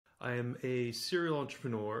I am a serial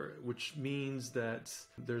entrepreneur, which means that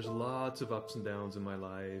there's lots of ups and downs in my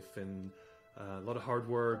life and a lot of hard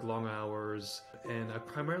work, long hours, and I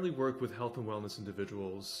primarily work with health and wellness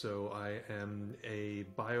individuals. So I am a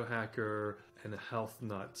biohacker and a health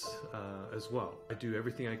nut as well. I do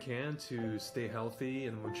everything I can to stay healthy,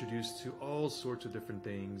 and I'm introduced to all sorts of different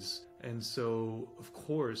things. And so, of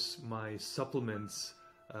course, my supplements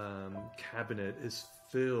cabinet is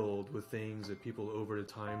filled with things that people over the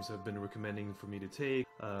times have been recommending for me to take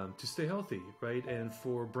to stay healthy, right? And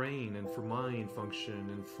for brain and for mind function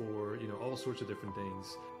and for, all sorts of different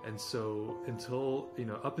things. And so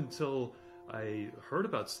up until I heard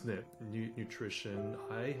about SNiP nutrition,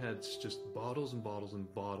 I had just bottles and bottles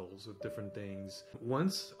and bottles of different things.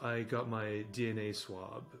 Once I got my DNA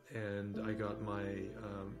swab and I got my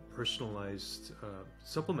personalized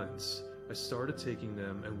supplements, I started taking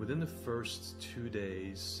them, and within the first 2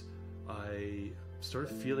 days, I started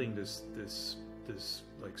feeling this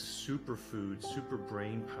like superfood, super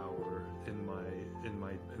brain power in my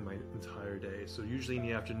entire day. So usually in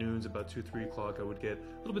the afternoons, about 2-3 o'clock, I would get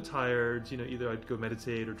a little bit tired. Either I'd go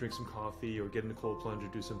meditate or drink some coffee or get in a cold plunge or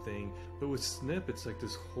do something. But with SNiP, it's like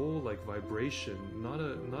this whole vibration, not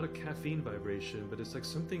a caffeine vibration, but it's like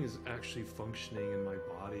something is actually functioning in my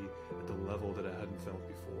body at the level that I hadn't felt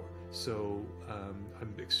before. So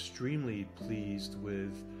I'm extremely pleased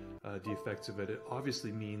with the effects of it. It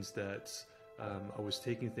obviously means that I was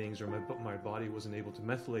taking things, or my body wasn't able to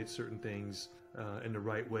methylate certain things in the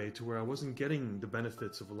right way to where I wasn't getting the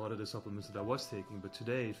benefits of a lot of the supplements that I was taking, but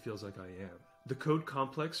today it feels like I am. The code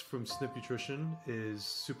complex from SNiP Nutrition is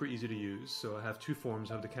super easy to use. So I have two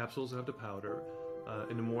forms. I have the capsules, I have the powder.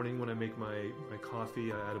 In the morning when I make my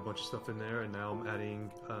coffee, I add a bunch of stuff in there, and now I'm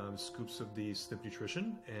adding scoops of the SNiP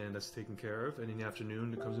Nutrition, and that's taken care of. And in the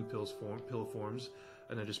afternoon, it comes in pill forms,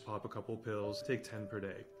 and I just pop a couple of pills, take 10 per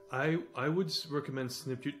day. I would recommend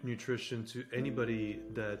SNiP Nutrition to anybody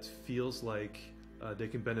that feels like they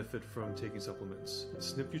can benefit from taking supplements.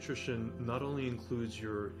 SNiP Nutrition not only includes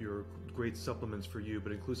your great supplements for you,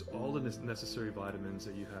 but includes all the necessary vitamins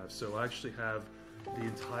that you have. So I actually have the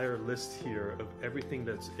entire list here of everything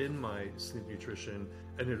that's in my SNiP Nutrition,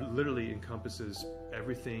 and it literally encompasses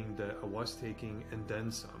everything that I was taking and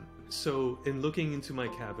then some. So in looking into my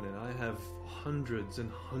cabinet, I have hundreds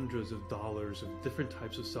and hundreds of dollars of different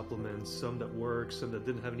types of supplements, some that work, some that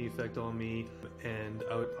didn't have any effect on me, and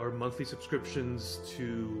our monthly subscriptions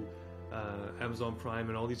to Amazon Prime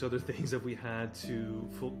and all these other things that we had to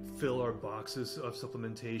fulfill our boxes of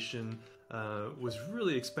supplementation was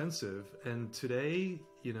really expensive. And today,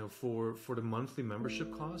 for the monthly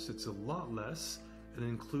membership cost, it's a lot less. And it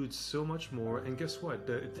includes so much more. And guess what?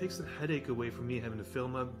 It takes the headache away from me having to fill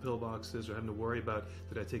my pill boxes or having to worry about,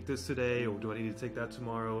 did I take this today or do I need to take that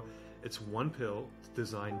tomorrow? It's one pill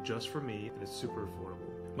designed just for me, and it's super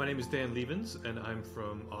affordable. My name is Dan Lievens, and I'm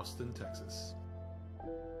from Austin, Texas.